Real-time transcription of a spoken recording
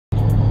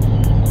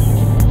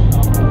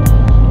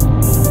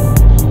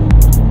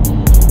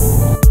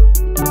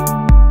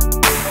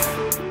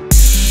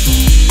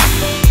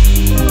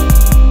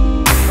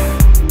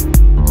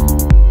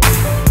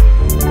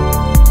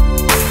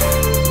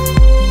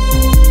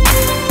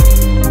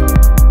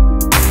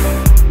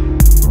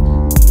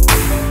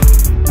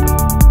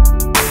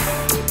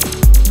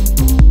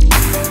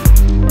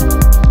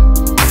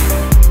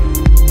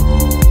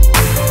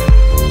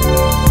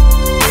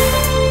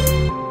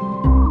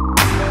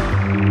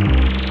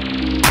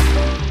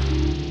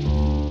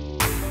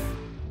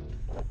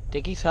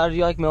Dickies, how did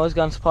you like Miller's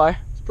gun supply?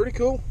 It's pretty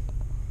cool.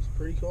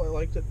 I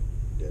liked it.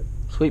 Yeah.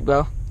 Sweet,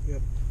 bro.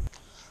 Yep.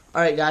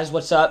 Alright, guys,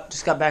 what's up?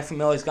 Just got back from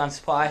Miller's gun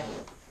supply.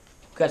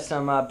 Got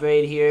some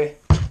braid here.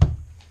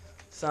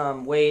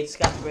 Some weights.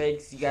 Got the braid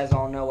because you guys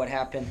all know what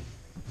happened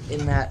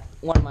in that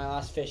one of my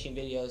last fishing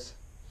videos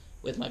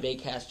with my bait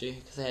caster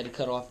because I had to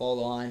cut off all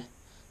the line.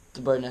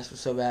 The bird nest was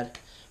so bad.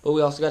 But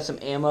we also got some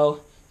ammo,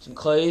 some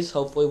clays.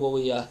 Hopefully we'll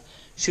be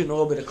shooting a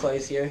little bit of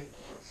clays here.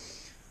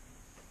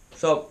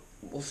 So,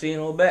 we'll see you in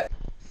a little bit.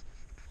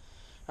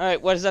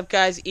 Alright, what is up,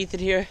 guys? Ethan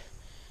here.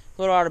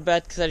 A little out of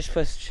bed because I just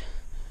pushed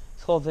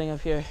this whole thing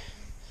up here.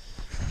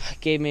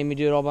 Gabe made me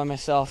do it all by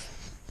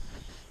myself.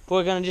 But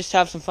we're going to just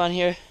have some fun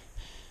here.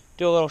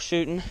 Do a little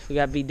shooting. We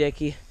got B.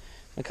 Dicky,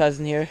 my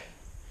cousin here.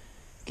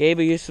 Gabe,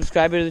 are you a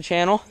subscriber to the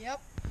channel? Yep.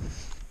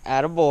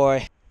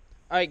 Attaboy.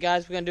 Alright,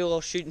 guys, we're going to do a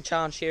little shooting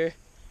challenge here.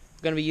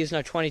 We're going to be using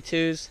our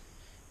 22s.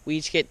 We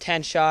each get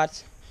 10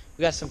 shots.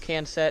 We got some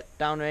cans set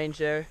downrange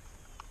there.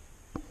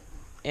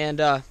 And,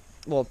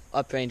 well,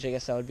 uprange, I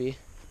guess that would be.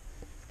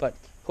 But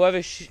whoever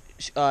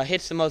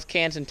hits the most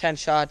cans in 10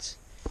 shots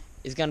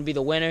is going to be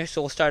the winner.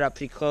 So we'll start out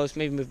pretty close,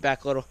 maybe move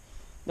back a little.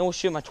 Then we'll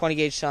shoot my 20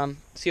 gauge some,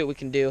 see what we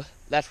can do.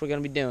 That's what we're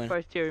going to be doing.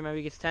 First here, remember,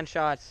 he gets 10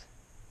 shots.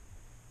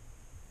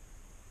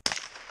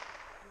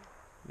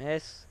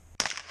 Miss.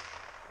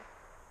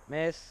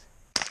 Miss.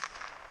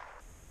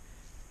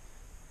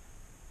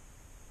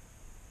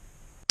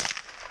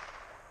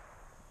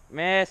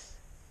 Miss.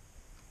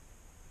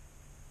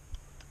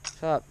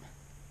 What's up?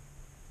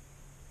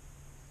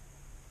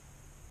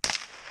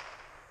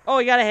 Oh,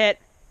 he got a hit.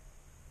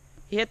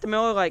 He hit the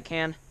Miller Lite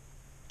can.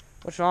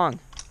 What's wrong?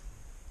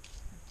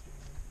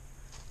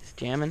 It's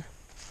jamming.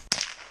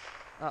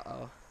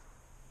 Uh-oh.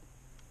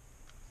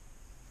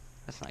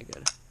 That's not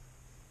good.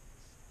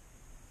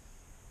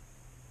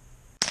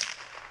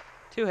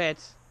 2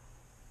 hits.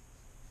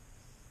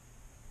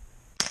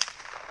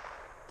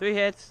 3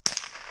 hits.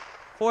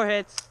 4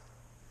 hits.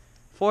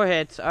 4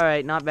 hits.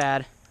 Alright, not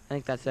bad. I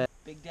think that's it.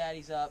 Big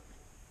Daddy's up.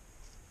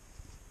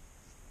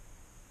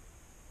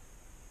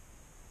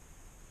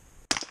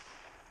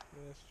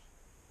 Missed.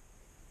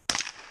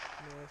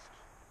 Missed.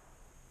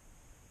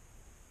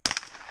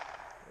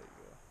 There you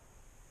go.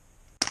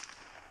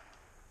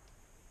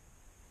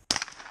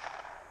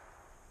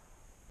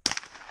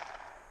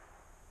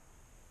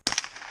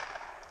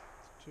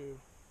 It's 2.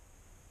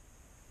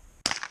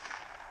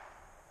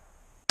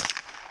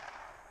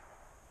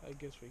 I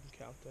guess we can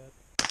count that.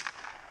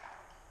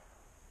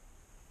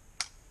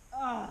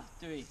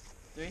 3.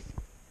 3?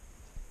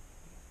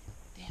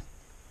 Damn.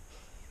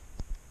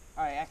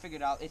 Alright, I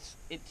figured out. It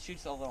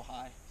shoots a little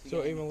high.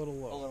 So aim a little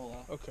low. A little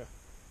low. Okay.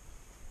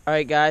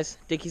 Alright, guys.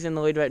 Dickie's in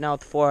the lead right now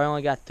with 4. I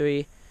only got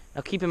 3.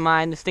 Now keep in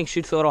mind, this thing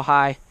shoots a little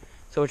high.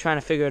 So we're trying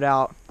to figure it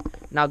out.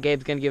 Now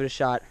Gabe's going to give it a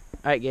shot.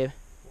 Alright, Gabe.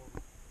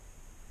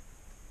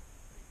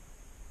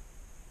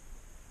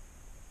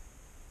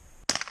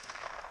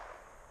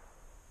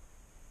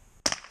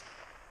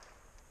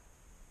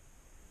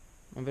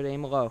 Remember to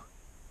aim low.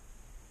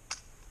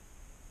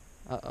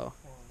 Uh-oh.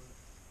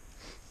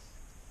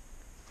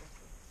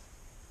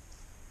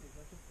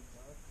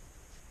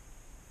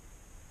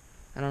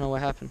 I don't know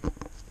what happened.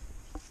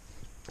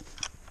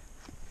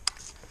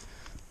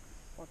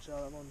 Watch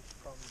out, that one's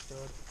probably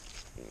dead.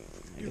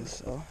 I guess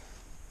so.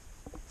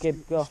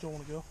 Gabe, go. You still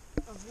want to go?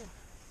 Oh, yeah.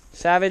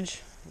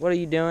 Savage, what are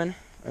you doing?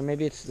 Or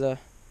maybe it's the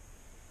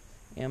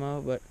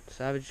ammo, but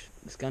Savage,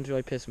 this gun's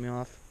really pissing me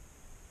off.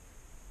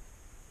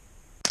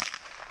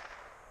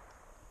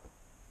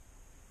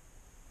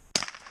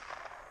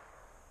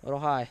 A little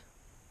high.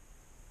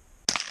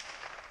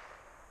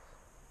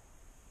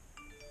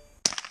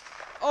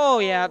 Oh,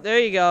 yeah, there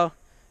you go.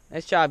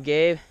 Nice job,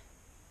 Gabe.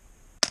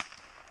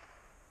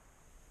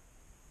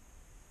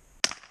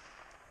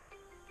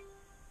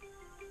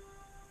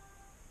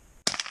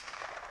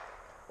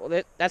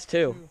 Well, that's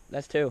 2.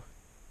 That's 2.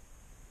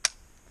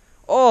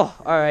 Oh,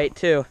 alright,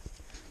 2.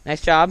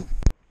 Nice job.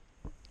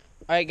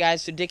 Alright,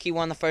 guys, so Dickie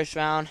won the first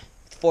round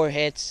with 4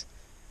 hits.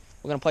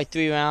 We're going to play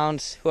 3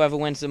 rounds. Whoever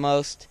wins the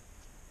most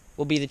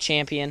will be the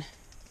champion.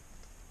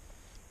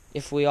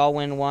 If we all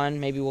win 1,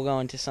 maybe we'll go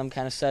into some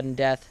kind of sudden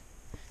death.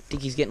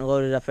 Dickie's getting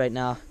loaded up right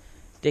now.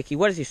 Dickie,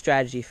 what is your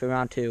strategy for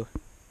round 2?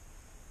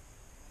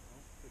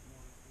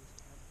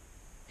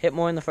 Hit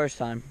more than the first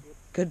time.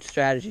 Good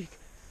strategy.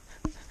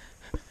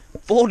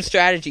 Bold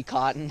strategy,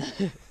 Cotton. Where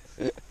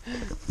are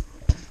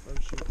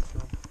we shooting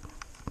from?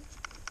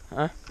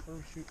 Huh? Where are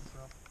we shooting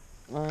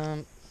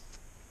from?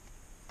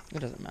 It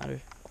doesn't matter.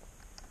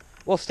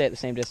 We'll stay at the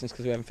same distance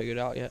because we haven't figured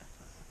it out yet.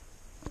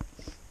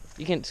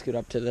 You can scoot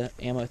up to the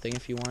ammo thing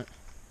if you want.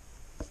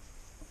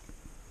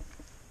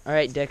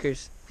 Alright,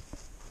 Deckers.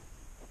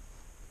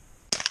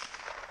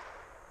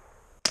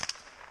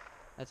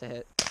 That's a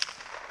hit.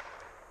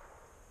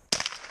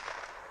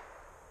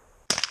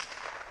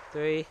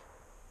 3.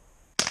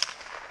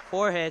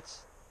 4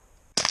 hits.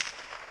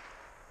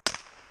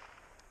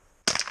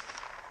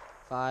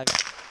 5.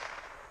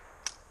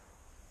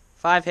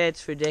 5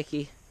 hits for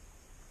Dickie.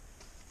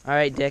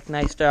 Alright, Dick,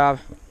 nice job.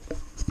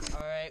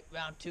 Alright,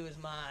 Round 2 is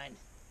mine.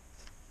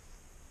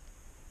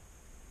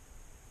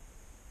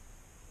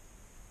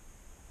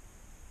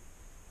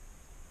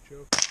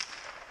 Joke.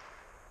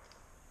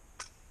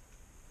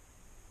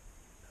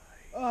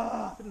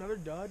 Nice. Another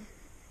dud.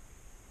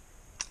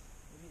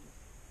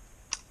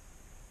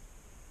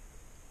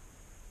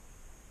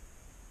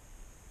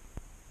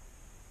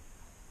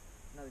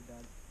 Another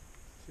dud.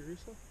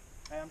 Seriously?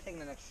 Alright, I'm taking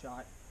the next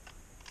shot.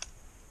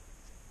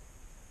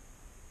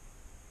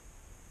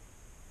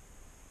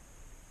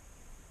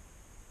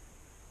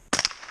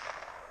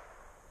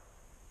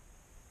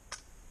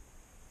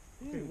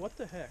 Okay, what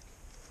the heck?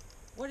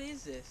 What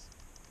is this?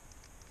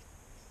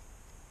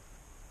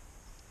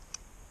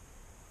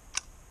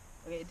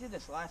 Okay, it did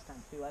this last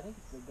time too. I think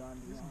it's the gun.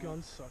 This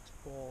gun sucks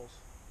balls.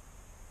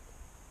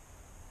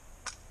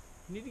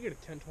 You need to get a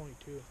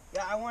 1022.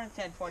 Yeah, I want a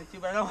 1022,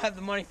 but I don't have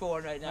the money for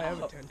one right now. I have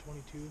a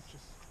 1022. It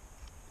just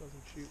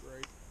doesn't shoot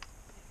right.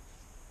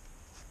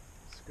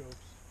 Scopes.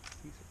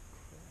 Piece of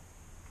crap.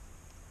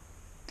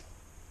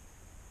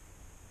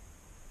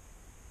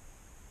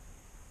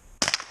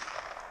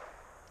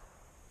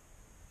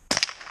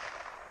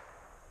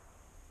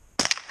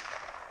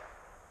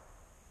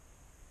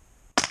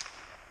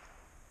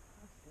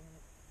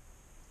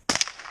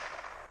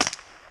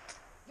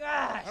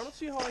 Gosh! I don't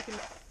see how I can.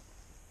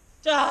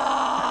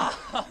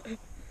 Ah!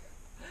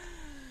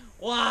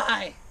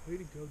 Why? Way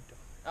to go, Doc.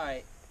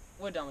 Alright,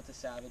 we're done with the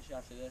Savage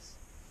after this.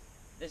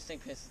 This thing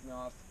pisses me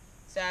off.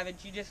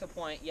 Savage, you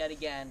disappoint yet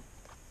again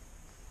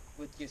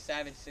with your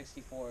Savage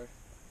 64.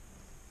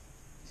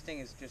 This thing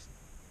is just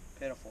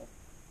pitiful.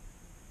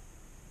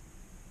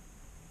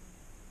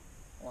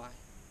 Why?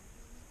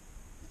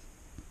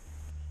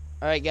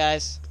 Alright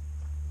guys,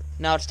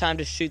 now it's time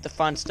to shoot the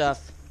fun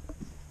stuff.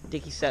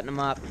 Dickie's setting them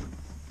up.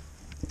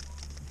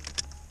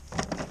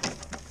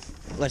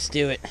 Let's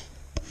do it.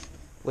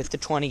 With the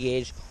 20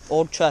 gauge.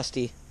 Old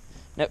trusty.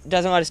 No,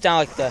 doesn't let us down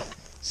like the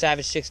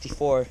Savage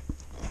 64.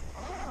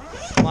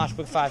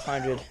 Mossberg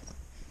 500.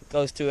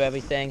 Goes through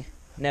everything.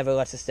 Never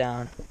lets us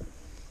down.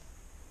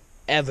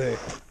 Ever.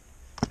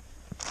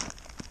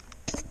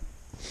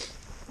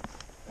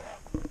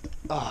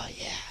 Oh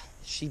yeah.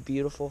 Is she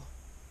beautiful?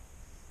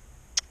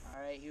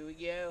 Alright, here we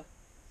go.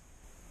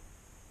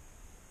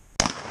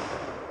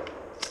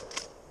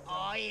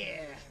 Oh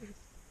yeah.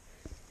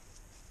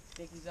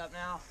 Dickie's up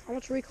now. How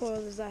much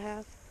recoil does that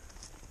have?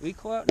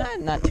 Recoil?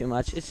 Not too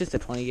much. It's just a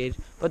 20 gauge,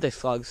 but they're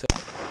slugs. So.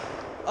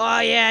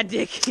 Oh yeah,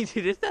 Dickie,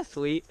 dude, isn't that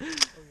sweet? Oh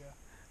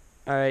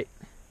yeah. All right.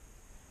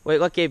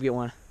 Wait, let Gabe get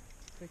one.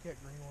 Take that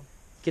green one.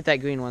 Get that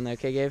green one there,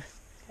 okay, Gabe?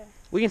 Okay.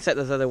 We can set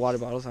those other water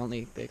bottles. I don't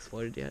think they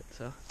exploded yet,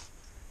 so.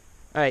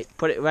 All right,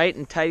 put it right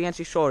and tight against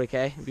your shoulder,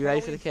 okay? Be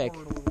ready for the kick.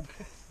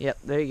 Yep,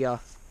 there you go.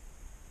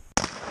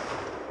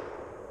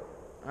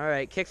 All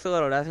right, kicks a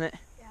little, doesn't it?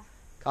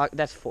 Yeah.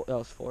 That's 4. That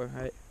was 4,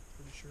 right?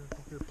 Pretty sure.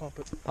 Here, pump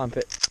it. Pump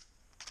it.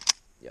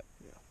 Yep.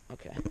 Yeah.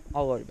 Okay.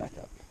 I'll load it back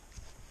up.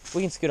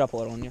 We can scoot up a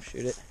little and you'll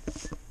shoot it.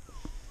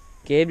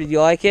 Gabe, did you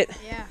like it?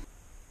 Yeah.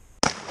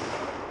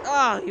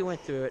 Oh, he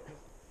went through it.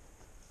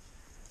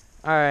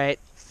 Alright.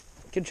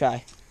 Good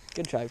try.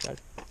 Good try, bud.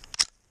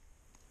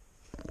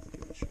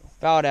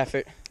 Valid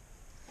effort.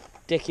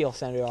 Dickie will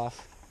send her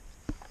off.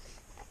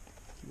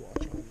 You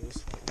watch on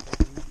this.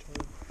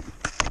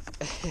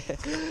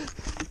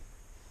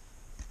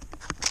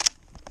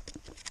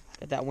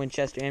 Got that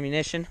Winchester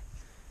ammunition.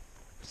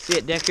 See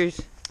it,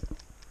 Dickers?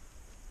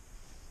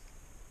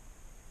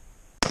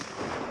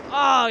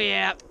 Oh,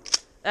 yeah.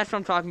 That's what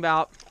I'm talking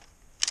about.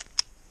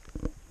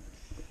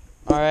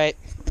 Alright.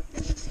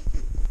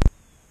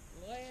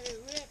 Let it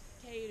rip,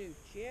 tater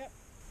chip.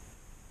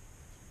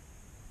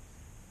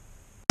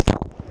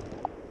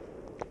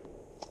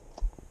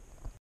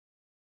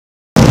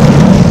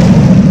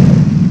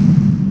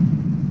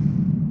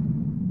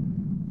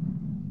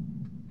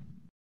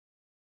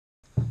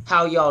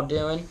 How y'all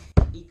doing?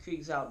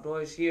 Jugs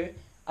Outdoors here.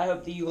 I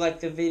hope that you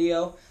liked the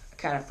video. I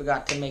kind of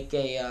forgot to make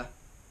a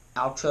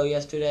outro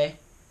yesterday.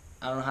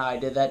 I don't know how I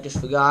did that, just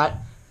forgot.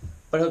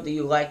 But I hope that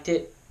you liked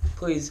it.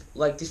 Please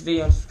like this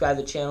video and subscribe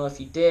to the channel if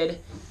you did.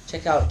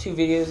 Check out 2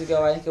 videos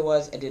ago, I think it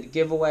was. I did a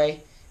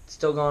giveaway. It's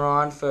still going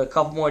on for a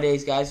couple more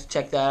days, guys. So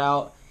check that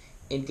out.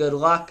 And good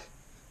luck.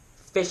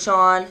 Fish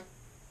on.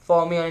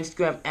 Follow me on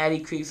Instagram at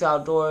Jugs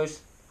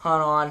Outdoors.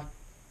 Hunt on.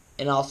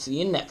 And I'll see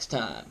you next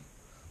time.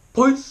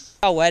 Peace.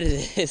 How wet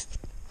it is.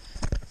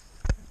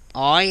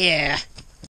 Oh yeah.